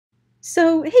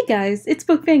So, hey guys, it's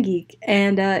Bookfangeek,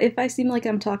 and if I seem like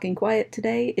I'm talking quiet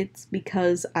today, it's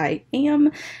because I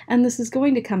am, and this is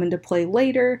going to come into play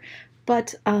later,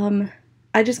 but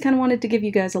I just kind of wanted to give you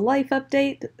guys a life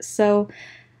update. So,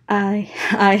 I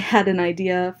had an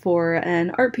idea for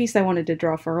an art piece I wanted to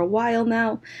draw for a while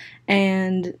now,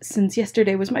 and since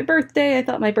yesterday was my birthday, I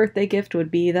thought my birthday gift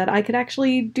would be that I could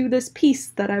actually do this piece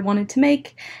that I wanted to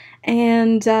make,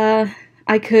 and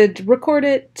I could record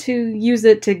it to use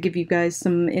it to give you guys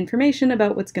some information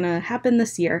about what's gonna happen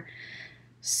this year.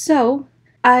 So,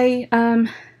 I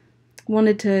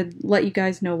wanted to let you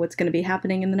guys know what's gonna be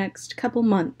happening in the next couple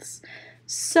months.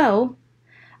 So,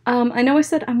 I know I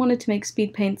said I wanted to make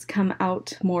speed paints come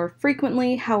out more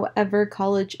frequently, however,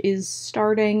 college is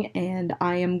starting and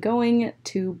I am going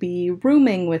to be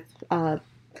rooming with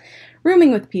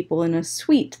people in a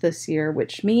suite this year,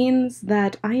 which means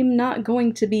that I am not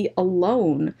going to be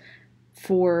alone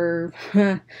for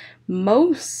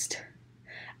most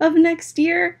of next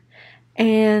year.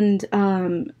 And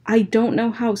I don't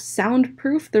know how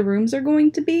soundproof the rooms are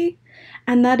going to be,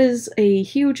 and that is a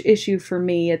huge issue for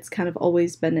me. It's kind of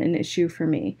always been an issue for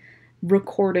me,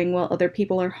 recording while other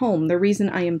people are home. The reason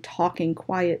I am talking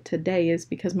quiet today is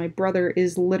because my brother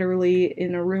is literally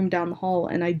in a room down the hall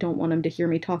and I don't want him to hear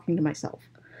me talking to myself.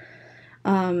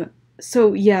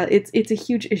 So yeah, it's a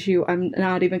huge issue. I'm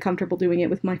not even comfortable doing it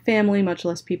with my family, much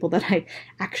less people that I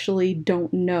actually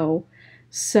don't know.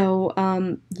 So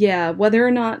yeah, whether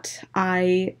or not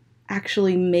I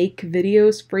actually make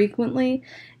videos frequently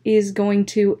is going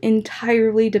to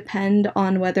entirely depend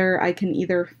on whether I can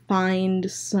either find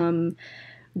some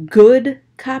good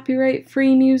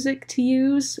copyright-free music to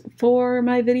use for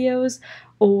my videos,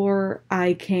 or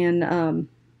I can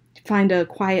find a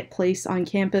quiet place on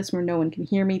campus where no one can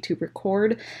hear me to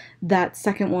record. That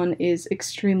second one is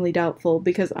extremely doubtful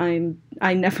because I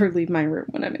never leave my room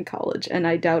when I'm in college, and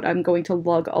I doubt I'm going to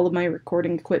lug all of my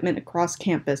recording equipment across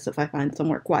campus if I find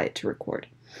somewhere quiet to record.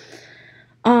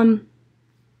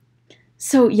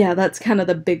 So yeah, that's kind of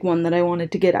the big one that I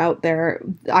wanted to get out there.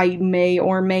 I may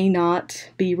or may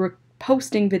not be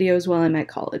posting videos while I'm at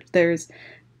college.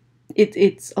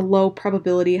 It's a low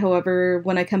probability. However,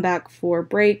 when I come back for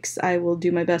breaks, I will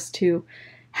do my best to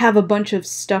have a bunch of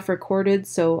stuff recorded.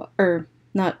 So, or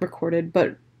not recorded,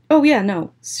 but oh yeah,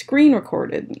 no, screen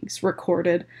recorded,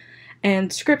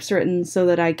 and scripts written so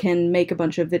that I can make a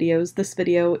bunch of videos. This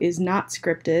video is not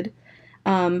scripted.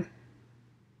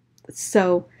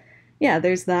 So yeah,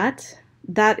 there's that.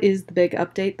 That is the big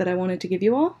update that I wanted to give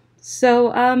you all.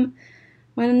 So,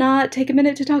 why not take a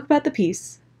minute to talk about the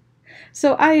piece?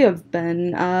 So I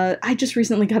just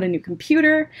recently got a new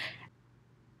computer.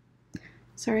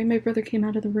 Sorry, my brother came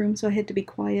out of the room, so I had to be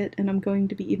quiet, and I'm going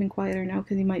to be even quieter now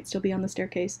because he might still be on the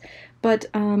staircase. But,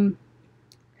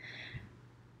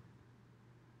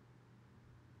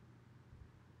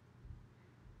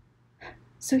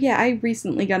 so yeah, I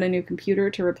recently got a new computer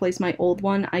to replace my old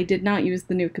one. I did not use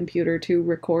the new computer to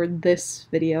record this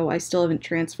video. I still haven't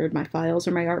transferred my files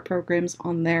or my art programs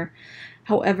on there.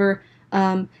 However,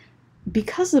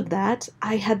 because of that,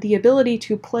 I had the ability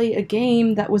to play a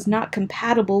game that was not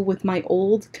compatible with my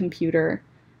old computer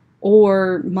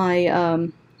or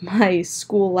my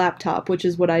school laptop, which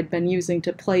is what I'd been using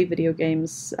to play video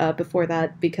games before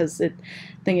that. Because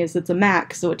thing is, it's a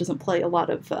Mac, so it doesn't play a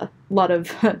lot of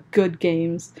good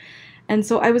games. And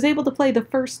so I was able to play the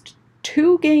first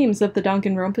 2 games of the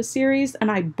Danganronpa series, and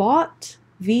I bought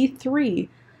V3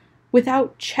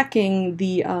 without checking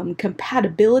the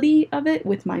compatibility of it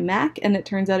with my Mac, and it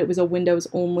turns out it was a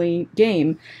Windows-only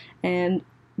game, and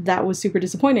that was super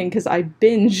disappointing because I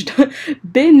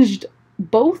binged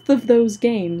both of those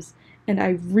games, and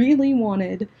I really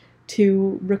wanted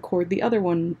to record the other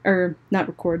one, or not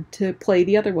record, to play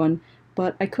the other one,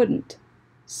 but I couldn't.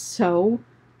 So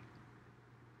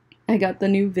I got the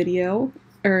new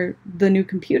the new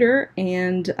computer,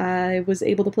 and I was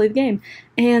able to play the game.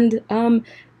 And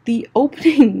the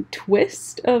opening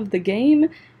twist of the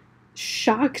game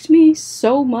shocked me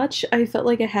so much, I felt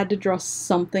like I had to draw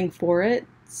something for it.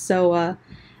 So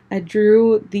I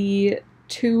drew the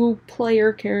 2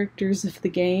 player characters of the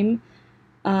game.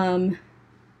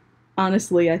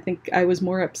 Honestly, I think I was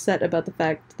more upset about the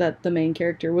fact that the main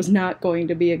character was not going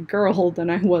to be a girl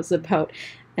than I was about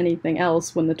anything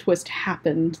else when the twist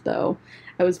happened, though.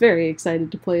 I was very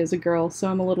excited to play as a girl, so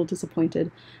I'm a little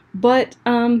disappointed. But,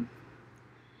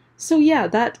 so yeah,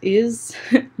 that is,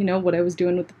 what I was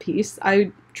doing with the piece.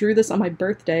 I drew this on my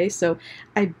birthday, so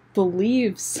I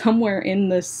believe somewhere in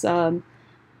this,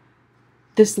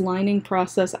 this lining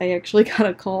process, I actually got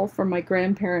a call from my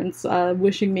grandparents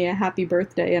wishing me a happy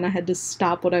birthday, and I had to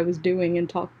stop what I was doing and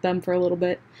talk to them for a little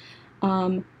bit.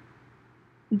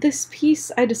 This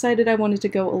piece, I decided I wanted to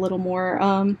go a little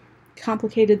more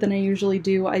complicated than I usually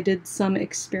do. I did some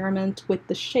experiment with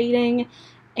the shading,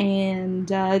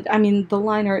 and I mean, the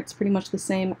line art's pretty much the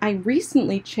same. I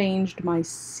recently changed my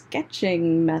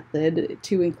sketching method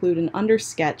to include an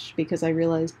undersketch because I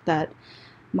realized that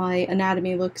my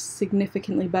anatomy looks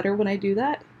significantly better when I do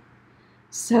that.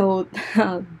 So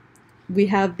we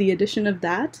have the addition of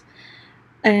that,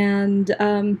 and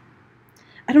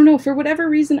I don't know, for whatever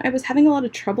reason I was having a lot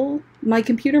of trouble. My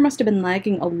computer must have been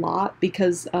lagging a lot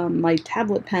because my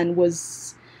tablet pen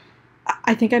was...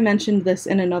 I think I mentioned this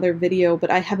in another video, but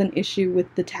I have an issue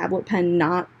with the tablet pen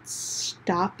not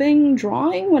stopping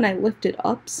drawing when I lift it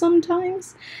up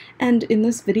sometimes, and in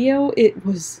this video it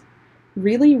was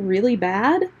really, really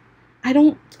bad. I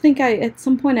don't think at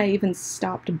some point I even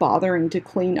stopped bothering to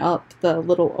clean up the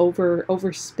little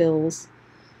overspills.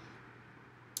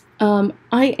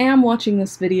 I am watching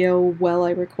this video while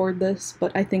I record this,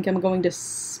 but I think I'm going to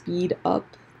speed up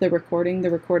the recording.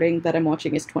 The recording that I'm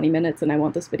watching is 20 minutes, and I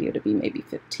want this video to be maybe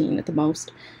 15 at the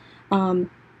most.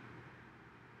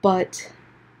 But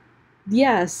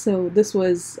yeah, so this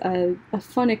was a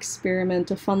fun experiment,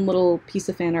 a fun little piece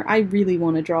of fan art. I really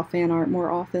want to draw fan art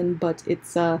more often, but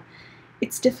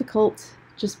it's difficult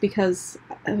just because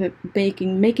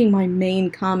making my main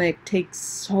comic takes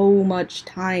so much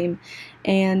time,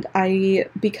 and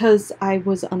because I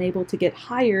was unable to get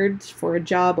hired for a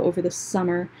job over the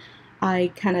summer,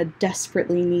 I kind of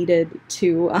desperately needed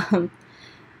to,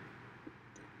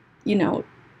 you know,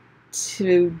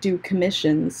 to do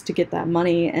commissions to get that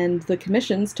money, and the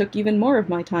commissions took even more of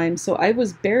my time, so I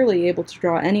was barely able to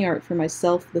draw any art for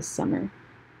myself this summer.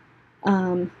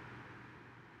 So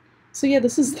yeah,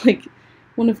 this is like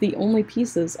one of the only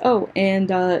pieces. Oh,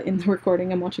 and in the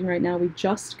recording I'm watching right now, we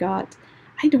just got...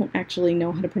 I don't actually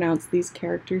know how to pronounce these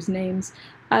characters' names.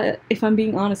 If I'm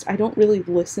being honest, I don't really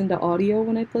listen to audio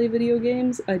when I play video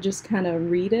games. I just kind of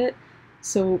read it,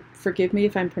 so forgive me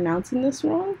if I'm pronouncing this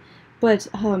wrong. But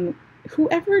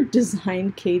whoever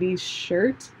designed Katie's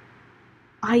shirt,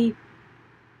 I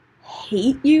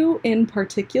hate you in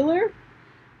particular.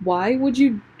 Why would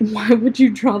you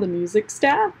draw the music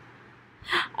staff?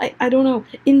 I don't know.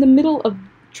 In the middle of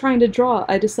trying to draw,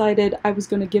 I decided I was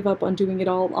going to give up on doing it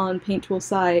all on Paint Tool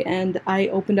Sci, and I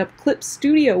opened up Clip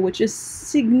Studio, which is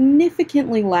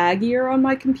significantly laggier on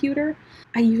my computer.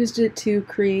 I used it to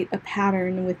create a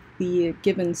pattern with the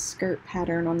given skirt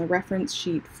pattern on the reference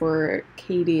sheet for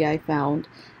Katie I found.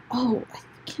 Oh, I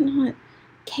cannot...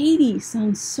 Katie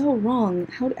sounds so wrong.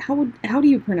 How do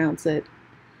you pronounce it?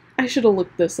 I should have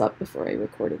looked this up before I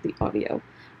recorded the audio.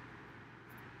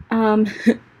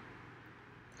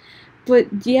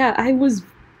 But yeah, I was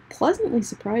pleasantly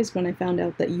surprised when I found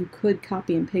out that you could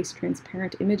copy and paste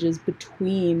transparent images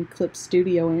between Clip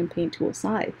Studio and Paint Tool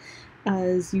Sci,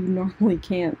 as you normally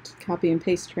can't copy and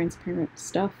paste transparent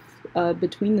stuff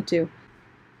between the two.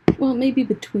 Well, maybe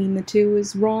between the two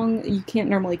is wrong. You can't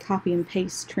normally copy and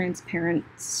paste transparent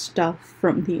stuff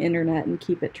from the internet and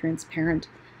keep it transparent.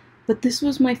 But this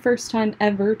was my first time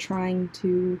ever trying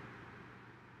to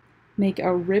make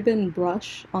a ribbon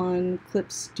brush on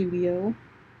Clip Studio,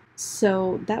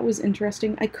 so that was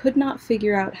interesting. I could not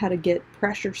figure out how to get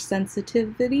pressure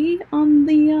sensitivity on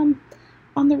the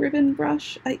ribbon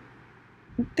brush.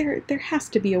 There has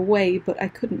to be a way, but I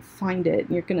couldn't find it.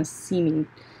 You're gonna see me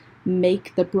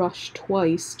make the brush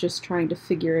twice just trying to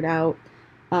figure it out.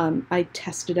 I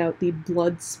tested out the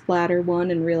blood splatter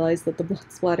one and realized that the blood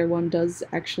splatter one does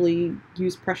actually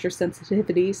use pressure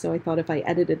sensitivity, so I thought if I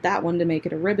edited that one to make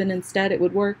it a ribbon instead, it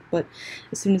would work, but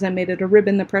as soon as I made it a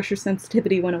ribbon, the pressure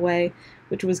sensitivity went away,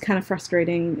 which was kind of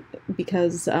frustrating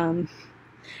because, you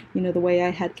know, the way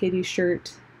I had Katie's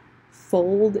shirt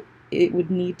fold, it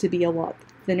would need to be a lot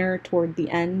thinner toward the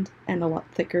end and a lot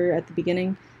thicker at the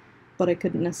beginning, but I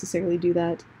couldn't necessarily do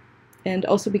that. And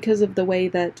also because of the way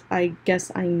that I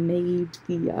guess I made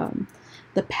the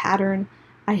pattern,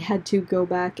 I had to go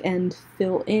back and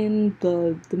fill in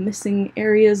the missing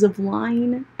areas of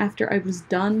line after I was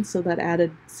done, so that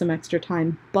added some extra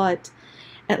time, but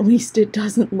at least it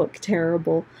doesn't look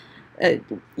terrible.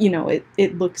 You know,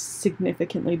 it looks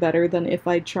significantly better than if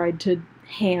I tried to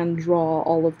hand draw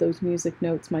all of those music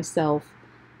notes myself.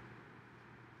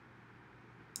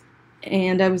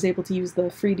 And I was able to use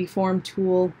the free deform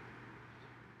tool.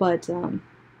 But,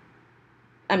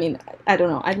 I mean, I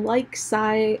don't know. I like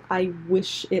Sci. I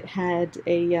wish it had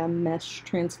a mesh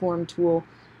transform tool.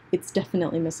 It's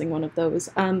definitely missing one of those.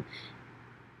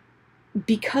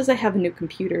 Because I have a new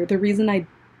computer, the reason I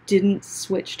didn't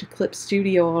switch to Clip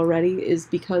Studio already is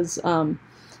because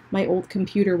my old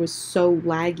computer was so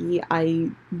laggy, I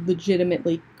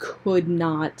legitimately could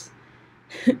not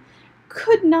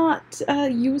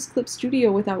use Clip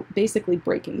Studio without basically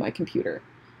breaking my computer.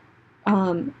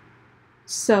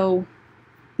 So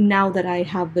now that I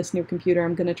have this new computer,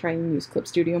 I'm going to try and use Clip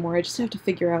Studio more. I just have to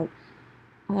figure out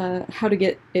how to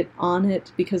get it on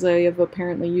it, because I have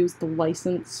apparently used the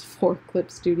license for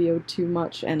Clip Studio too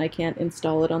much and I can't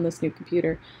install it on this new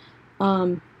computer.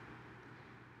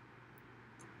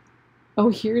 Oh,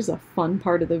 here's a fun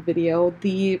part of the video.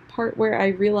 The part where I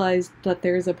realized that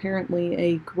there's apparently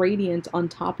a gradient on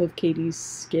top of Katie's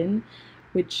skin,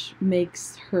 which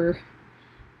makes her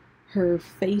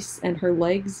face and her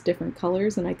legs different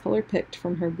colors, and I color picked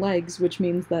from her legs, which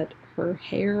means that her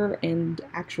hair and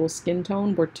actual skin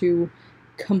tone were two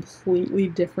completely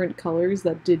different colors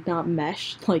that did not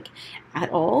mesh, like, at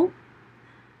all.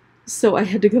 So I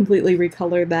had to completely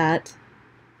recolor that.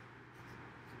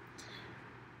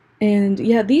 And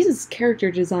yeah, these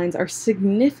character designs are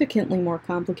significantly more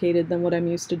complicated than what I'm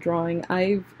used to drawing.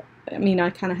 I mean, I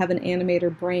kind of have an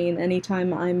animator brain.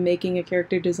 Anytime I'm making a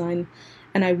character design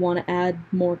and I want to add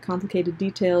more complicated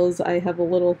details, I have a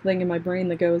little thing in my brain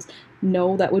that goes,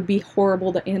 no, that would be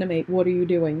horrible to animate, what are you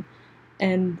doing?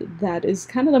 And that is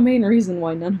kind of the main reason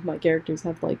why none of my characters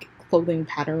have, like, clothing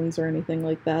patterns or anything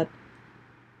like that.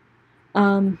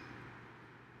 And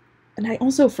I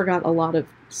also forgot a lot of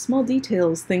small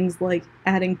details, things like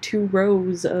adding 2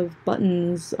 rows of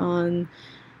buttons on,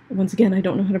 once again, I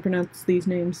don't know how to pronounce these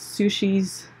names,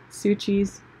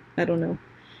 Suchis, I don't know,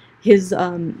 his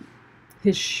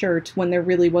shirt when there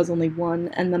really was only one,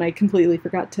 and then I completely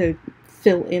forgot to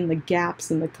fill in the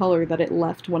gaps in the color that it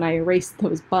left when I erased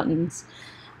those buttons.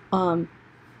 I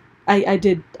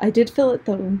did fill it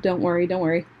though, don't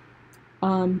worry.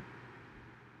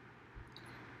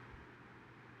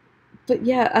 But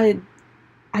yeah,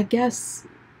 I guess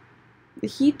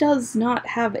he does not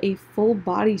have a full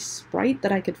body sprite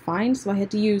that I could find, so I had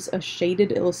to use a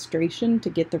shaded illustration to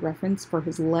get the reference for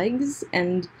his legs,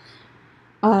 and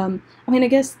I mean, I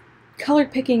guess color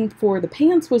picking for the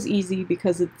pants was easy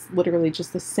because it's literally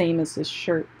just the same as his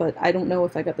shirt, but I don't know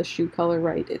if I got the shoe color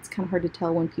right. It's kind of hard to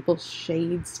tell when people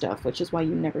shade stuff, which is why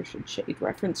you never should shade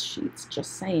reference sheets,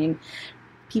 just saying.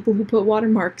 People who put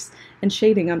watermarks and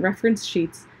shading on reference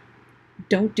sheets,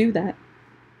 don't do that.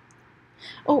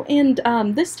 Oh, and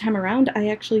this time around, I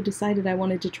actually decided I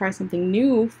wanted to try something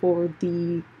new for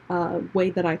the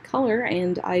way that I color,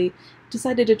 and I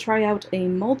decided to try out a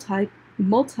multi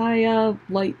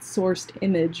light sourced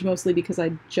image, mostly because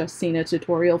I'd just seen a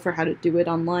tutorial for how to do it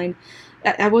online.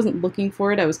 I wasn't looking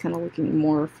for it, I was kind of looking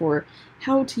more for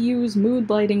how to use mood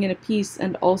lighting in a piece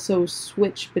and also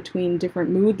switch between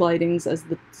different mood lightings as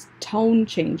the tone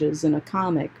changes in a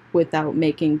comic without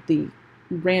making the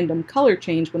random color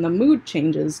change when the mood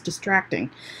changes distracting,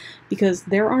 because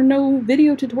there are no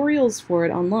video tutorials for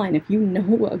it online. If you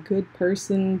know a good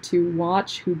person to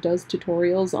watch who does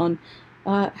tutorials on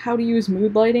how to use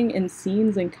mood lighting in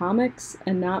scenes and comics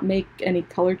and not make any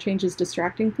color changes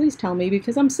distracting, please tell me,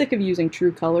 because I'm sick of using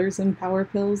true colors in power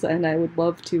pills and I would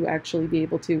love to actually be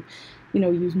able to, you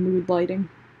know, use mood lighting.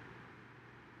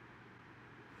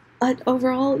 But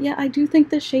overall, yeah, I do think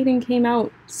the shading came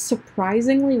out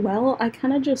surprisingly well. I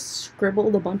kind of just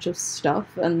scribbled a bunch of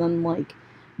stuff and then, like,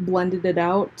 blended it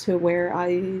out to where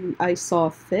I saw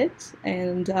fit,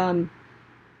 and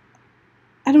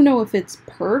I don't know if it's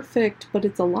perfect, but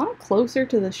it's a lot closer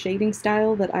to the shading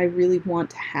style that I really want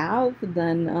to have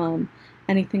than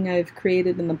anything I've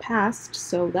created in the past,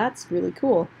 so that's really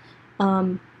cool.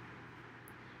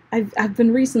 I've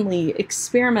been recently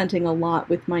experimenting a lot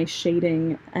with my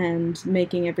shading and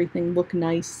making everything look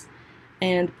nice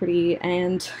and pretty,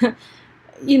 and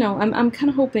you know, I'm kind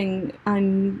of hoping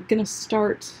I'm gonna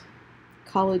start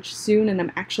college soon and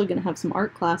I'm actually gonna have some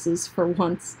art classes for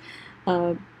once.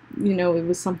 You know, it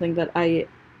was something that it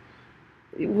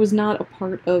was not a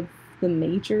part of the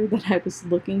major that I was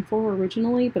looking for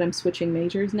originally, but I'm switching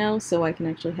majors now, so I can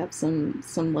actually have some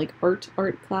like art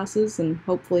classes, and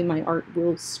hopefully my art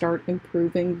will start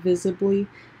improving visibly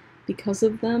because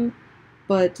of them.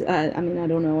 But I mean, I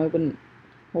don't know, I wouldn't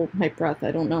hold my breath.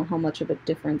 I don't know how much of a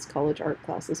difference college art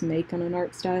classes make on an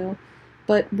art style,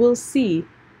 but we'll see.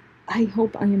 I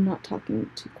hope I am not talking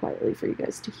too quietly for you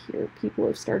guys to hear. People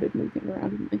have started moving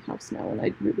around in my house now, and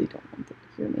I really don't want them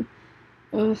to hear me.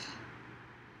 Ugh.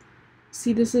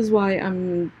 See, this is why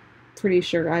I'm pretty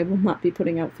sure I will not be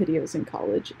putting out videos in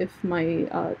college if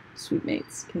my sweet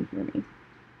mates can hear me.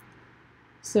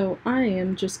 So I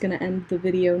am just going to end the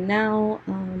video now.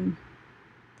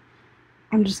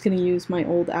 I'm just gonna use my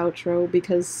old outro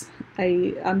because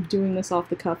I'm doing this off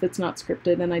the cuff. It's not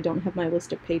scripted and I don't have my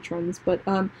list of patrons, but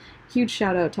huge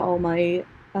shout out to all my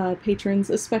patrons,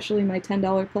 especially my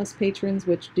 $10 plus patrons,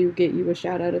 which do get you a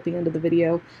shout out at the end of the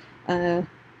video.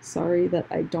 Sorry that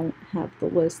I don't have the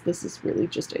list. This is really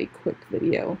just a quick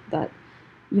video that,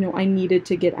 you know, I needed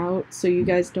to get out so you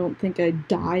guys don't think I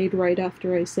died right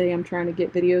after I say I'm trying to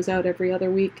get videos out every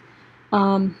other week.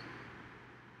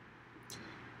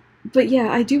 But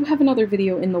yeah, I do have another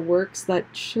video in the works that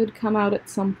should come out at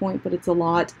some point, but it's a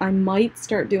lot. I might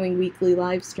start doing weekly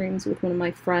live streams with one of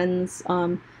my friends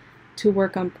to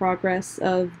work on progress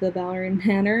of the Valerian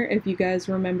Manor, if you guys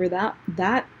remember that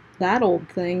old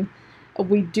thing.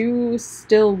 We do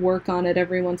still work on it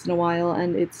every once in a while,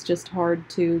 and it's just hard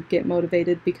to get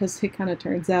motivated because it kind of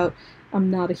turns out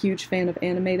I'm not a huge fan of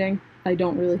animating. I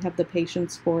don't really have the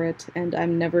patience for it, and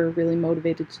I'm never really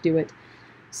motivated to do it.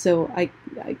 So I'm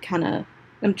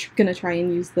gonna try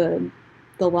and use the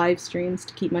live streams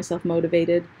to keep myself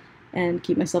motivated and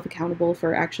keep myself accountable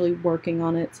for actually working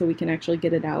on it so we can actually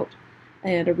get it out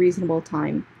at a reasonable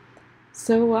time.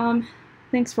 So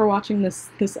thanks for watching this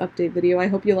update video. I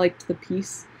hope you liked the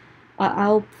piece.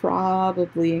 I'll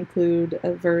probably include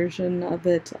a version of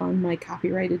it on my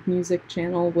copyrighted music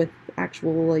channel with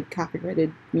actual, like,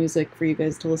 copyrighted music for you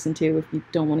guys to listen to if you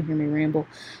don't want to hear me ramble.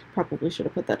 Probably should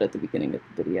have put that at the beginning of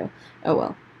the video. Oh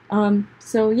well.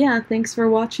 So yeah, thanks for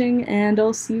watching, and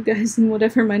I'll see you guys in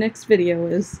whatever my next video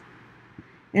is.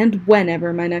 And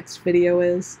whenever my next video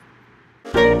is.